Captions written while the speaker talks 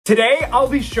Today, I'll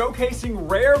be showcasing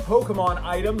rare Pokemon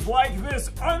items like this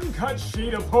uncut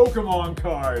sheet of Pokemon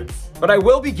cards. But I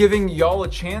will be giving y'all a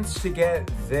chance to get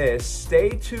this. Stay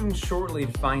tuned shortly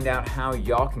to find out how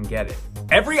y'all can get it.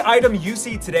 Every item you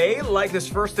see today, like this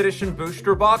first edition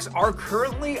booster box, are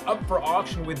currently up for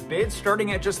auction with bids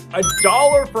starting at just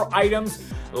 $1 for items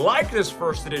like this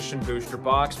first edition booster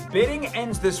box. Bidding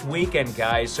ends this weekend,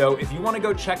 guys, so if you want to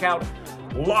go check out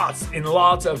lots and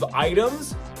lots of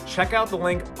items, check out the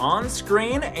link on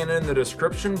screen and in the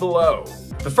description below.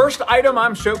 The first item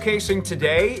I'm showcasing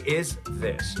today is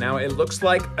this. Now, it looks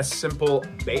like a simple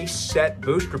base set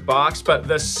booster box, but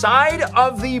the side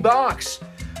of the box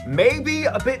may be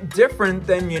a bit different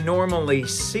than you normally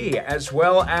see, as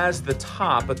well as the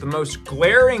top, but the most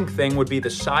glaring thing would be the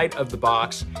side of the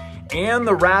box and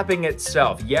the wrapping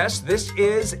itself. Yes, this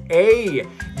is a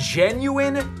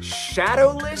genuine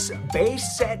shadowless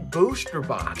base set booster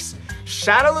box.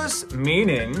 Shadowless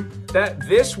meaning that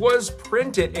this was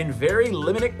printed in very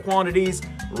limited quantities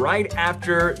right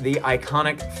after the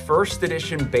iconic first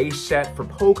edition base set for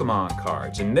Pokemon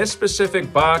cards. And this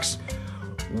specific box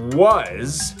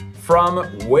was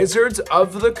from Wizards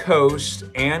of the Coast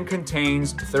and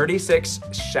contains 36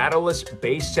 shadowless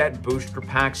base set booster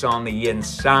packs on the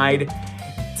inside.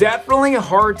 Definitely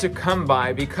hard to come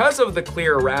by because of the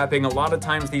clear wrapping. A lot of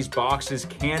times these boxes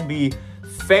can be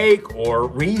fake or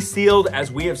resealed,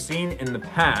 as we have seen in the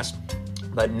past.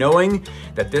 But knowing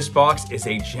that this box is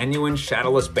a genuine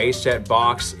shadowless base set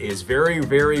box is very,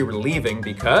 very relieving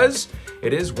because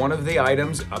it is one of the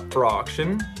items up for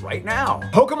auction right now.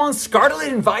 Pokemon Scarlet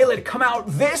and Violet come out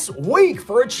this week.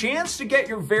 For a chance to get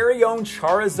your very own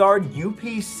Charizard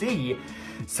UPC,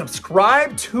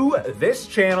 subscribe to this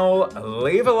channel,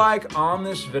 leave a like on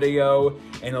this video,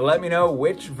 and let me know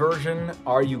which version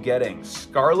are you getting,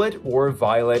 Scarlet or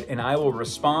Violet, and I will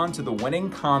respond to the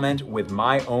winning comment with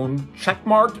my own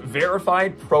checkmarked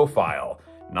verified profile.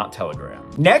 Not Telegram.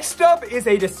 Next up is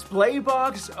a display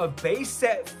box of base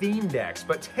set theme decks,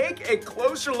 but take a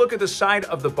closer look at the side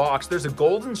of the box. There's a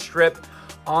golden strip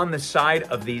on the side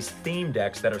of these theme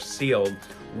decks that are sealed.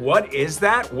 What is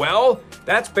that? Well,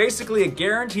 that's basically a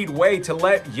guaranteed way to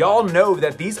let y'all know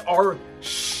that these are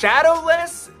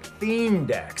shadowless theme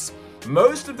decks.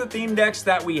 Most of the theme decks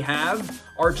that we have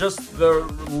are just the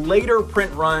later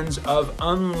print runs of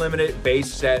unlimited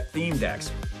base set theme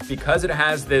decks. Because it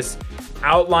has this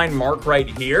outline mark right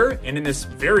here, and in this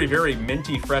very, very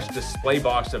minty fresh display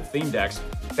box of theme decks,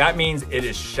 that means it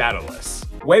is shadowless.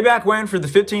 Way back when, for the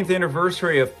 15th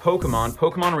anniversary of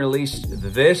Pokemon released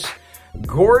this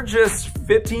gorgeous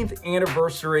 15th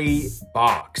anniversary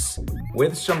box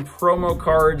with some promo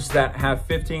cards that have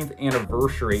 15th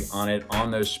anniversary on it on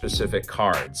those specific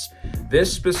cards.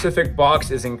 This specific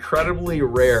box is incredibly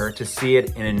rare to see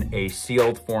it in a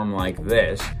sealed form like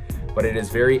this, but it is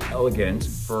very elegant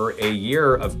for a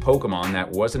year of Pokemon that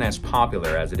wasn't as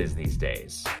popular as it is these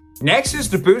days. Next is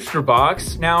the booster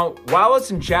box. Now, while it's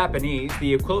in Japanese,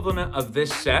 the equivalent of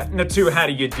this set, Natsu how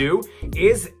do you do,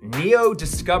 is Neo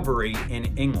Discovery in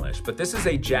English. But this is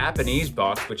a Japanese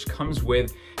box which comes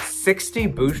with 60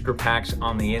 booster packs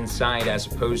on the inside as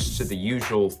opposed to the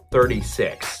usual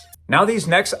 36. Now, these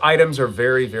next items are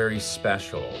very, very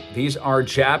special. These are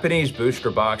Japanese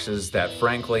booster boxes that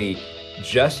frankly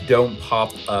just don't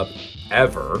pop up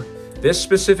ever. This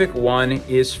specific one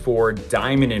is for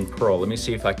Diamond and Pearl. Let me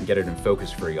see if I can get it in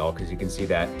focus for y'all, because you can see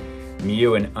that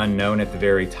Mew and Unknown at the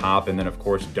very top, and then of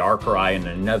course Darkrai and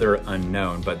another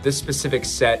Unknown. But this specific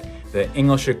set, the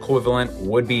English equivalent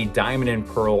would be Diamond and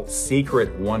Pearl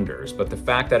Secret Wonders. But the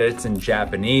fact that it's in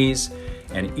Japanese,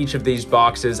 and each of these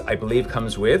boxes, I believe,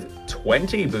 comes with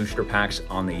 20 booster packs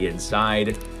on the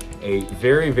inside, a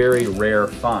very, very rare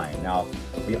find. Now,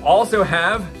 we also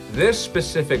have this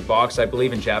specific box. I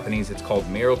believe in Japanese it's called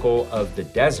Miracle of the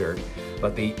Desert,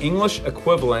 but the English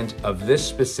equivalent of this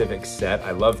specific set,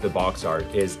 I love the box art,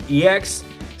 is EX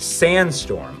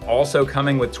Sandstorm. Also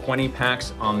coming with 20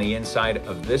 packs on the inside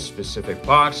of this specific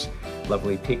box.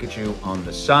 Lovely Pikachu on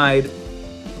the side.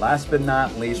 Last but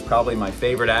not least, probably my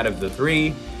favorite out of the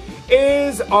three,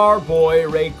 is our boy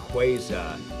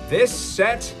Rayquaza. This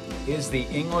set is the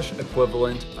English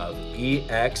equivalent of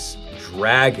EX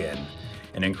Dragon.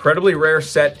 An incredibly rare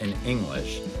set in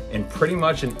English, and pretty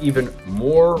much an even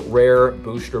more rare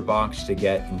booster box to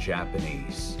get in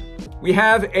Japanese. We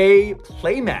have a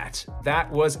playmat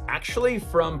that was actually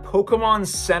from Pokemon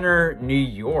Center, New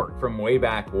York, from way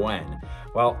back when.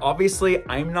 Well, obviously,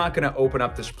 I'm not gonna open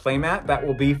up this playmat. That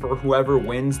will be for whoever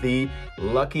wins the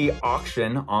lucky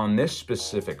auction on this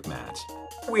specific mat.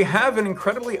 We have an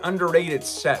incredibly underrated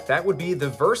set. That would be the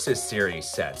Versus series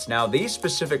sets. Now, these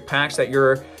specific packs that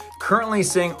you're currently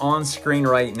seeing on screen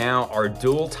right now are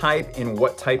dual type in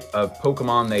what type of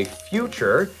Pokemon they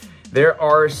feature. There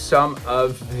are some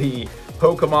of the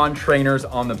Pokemon trainers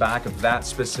on the back of that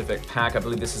specific pack. I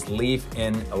believe this is Leaf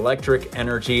in Electric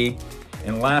Energy.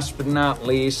 And last but not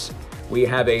least, we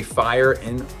have a Fire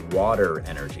and Water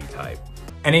Energy type.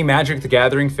 Any Magic the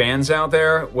Gathering fans out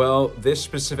there? Well, this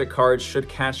specific card should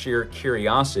catch your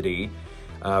curiosity.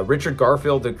 Richard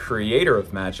Garfield, the creator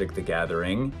of Magic the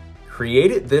Gathering,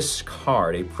 created this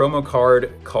card, a promo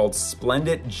card called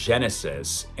Splendid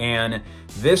Genesis. And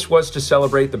this was to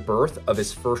celebrate the birth of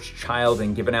his first child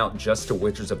and given out just to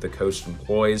Wizards of the Coast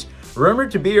employees. Rumored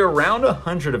to be around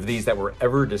 100 of these that were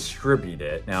ever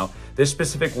distributed. Now, this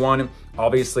specific one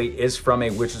obviously is from a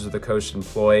Wizards of the Coast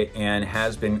employee and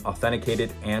has been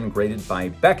authenticated and graded by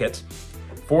Beckett.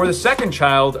 For the second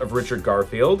child of Richard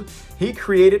Garfield, he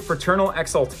created Fraternal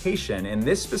Exaltation, and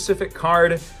this specific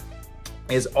card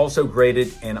is also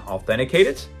graded and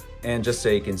authenticated, and just so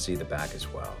you can see the back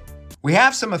as well. We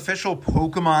have some official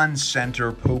Pokemon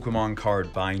Center Pokemon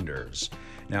card binders.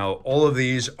 Now, all of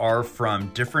these are from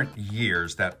different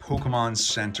years that Pokemon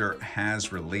Center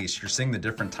has released. You're seeing the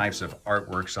different types of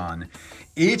artworks on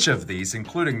each of these,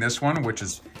 including this one, which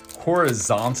is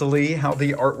horizontally how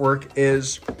the artwork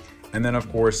is. And then, of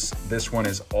course, this one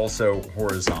is also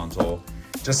horizontal.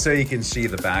 Just so you can see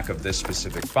the back of this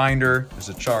specific binder. There's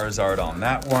a Charizard on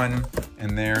that one,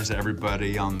 and there's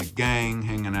everybody on the gang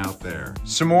hanging out there.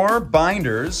 Some more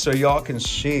binders so y'all can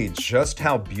see just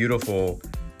how beautiful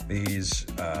these,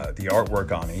 the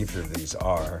artwork on each of these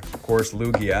are. Of course,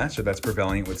 Lugia, so that's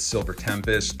Prevalent with Silver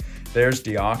Tempest. There's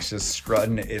Deoxys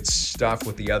strutting its stuff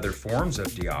with the other forms of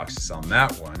Deoxys on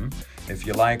that one. If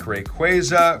you like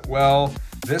Rayquaza, well,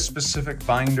 this specific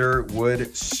binder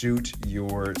would suit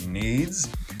your needs.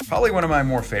 Probably one of my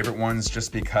more favorite ones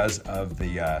just because of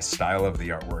the style of the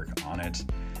artwork on it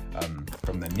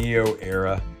from the Neo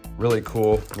era. Really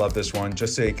cool, love this one.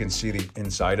 Just so you can see the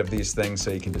inside of these things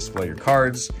so you can display your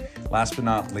cards. Last but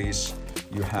not least,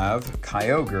 you have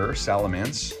Kyogre,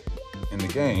 Salamence in the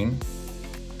game,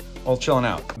 all chilling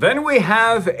out. Then we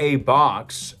have a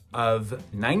box of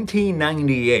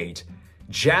 1998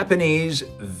 Japanese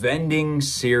vending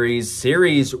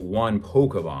series 1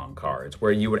 Pokemon cards,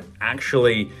 where you would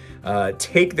actually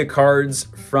take the cards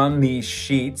from these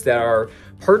sheets that are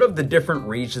part of the different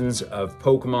regions of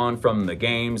Pokemon from the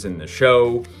games and the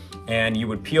show, and you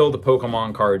would peel the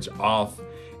Pokemon cards off.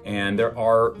 And there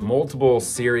are multiple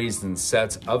series and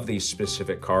sets of these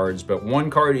specific cards, but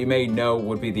one card you may know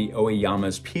would be the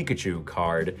Aoyama's Pikachu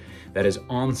card that is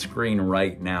on screen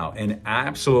right now. An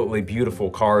absolutely beautiful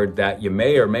card that you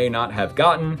may or may not have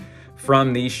gotten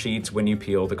from these sheets when you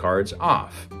peel the cards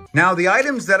off. Now, the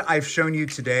items that I've shown you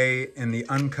today in the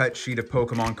uncut sheet of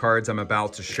Pokemon cards I'm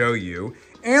about to show you,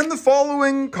 and the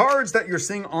following cards that you're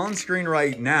seeing on screen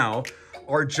right now,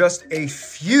 are just a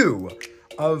few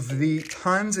of the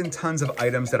tons and tons of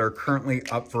items that are currently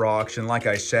up for auction. Like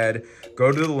I said,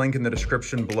 go to the link in the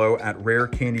description below at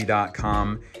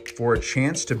rarecandy.com for a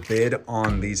chance to bid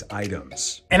on these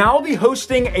items. And I'll be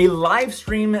hosting a live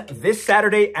stream this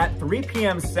Saturday at 3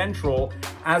 p.m. Central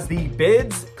as the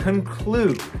bids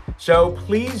conclude. So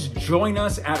please join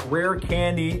us at Rare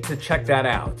Candy to check that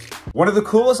out. One of the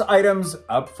coolest items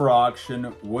up for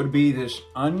auction would be this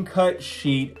uncut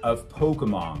sheet of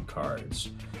Pokemon cards.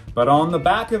 But on the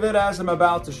back of it, as I'm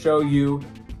about to show you,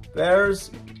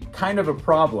 there's kind of a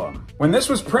problem. When this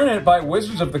was printed by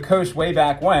Wizards of the Coast way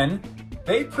back when,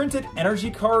 they printed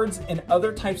energy cards and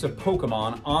other types of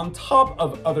Pokemon on top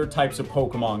of other types of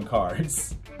Pokemon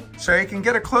cards. So you can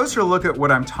get a closer look at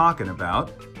what I'm talking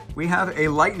about. We have a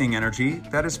lightning energy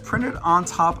that is printed on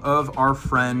top of our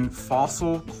friend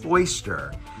Fossil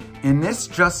Cloyster. And this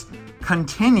just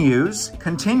continues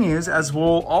as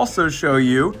we'll also show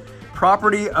you,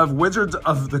 property of Wizards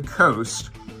of the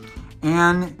Coast,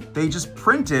 and they just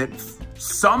print it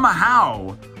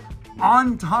somehow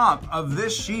on top of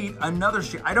this sheet, another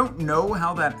sheet. I don't know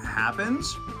how that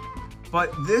happens,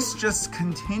 but this just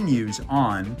continues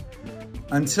on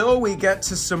until we get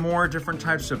to some more different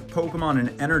types of Pokemon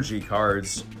and energy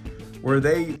cards where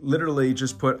they literally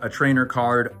just put a trainer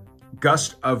card,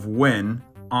 Gust of Wind,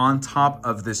 on top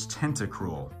of this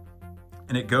Tentacruel.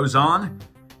 And it goes on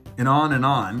and on and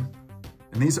on.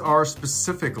 And these are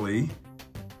specifically,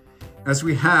 as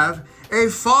we have a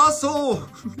fossil.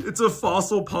 It's a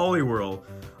fossil Poliwhirl.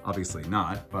 Obviously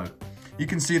not, but you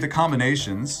can see the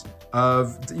combinations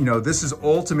of, you know, this is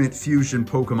ultimate fusion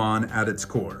Pokemon at its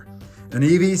core. An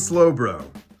Eevee Slowbro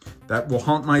that will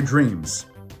haunt my dreams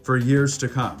for years to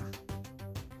come.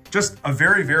 Just a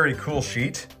very, very cool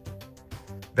sheet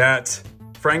that,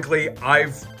 frankly,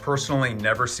 I've personally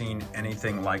never seen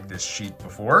anything like this sheet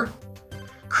before.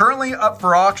 Currently up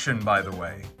for auction, by the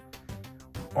way.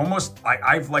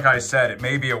 Like I said, it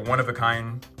may be a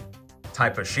one-of-a-kind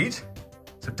type of sheet.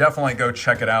 So definitely go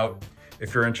check it out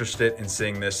if you're interested in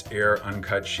seeing this Air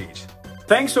Uncut sheet.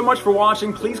 Thanks so much for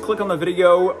watching. Please click on the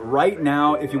video right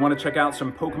now if you want to check out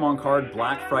some Pokemon card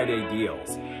Black Friday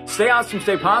deals. Stay awesome,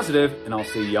 stay positive, and I'll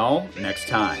see y'all next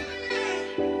time.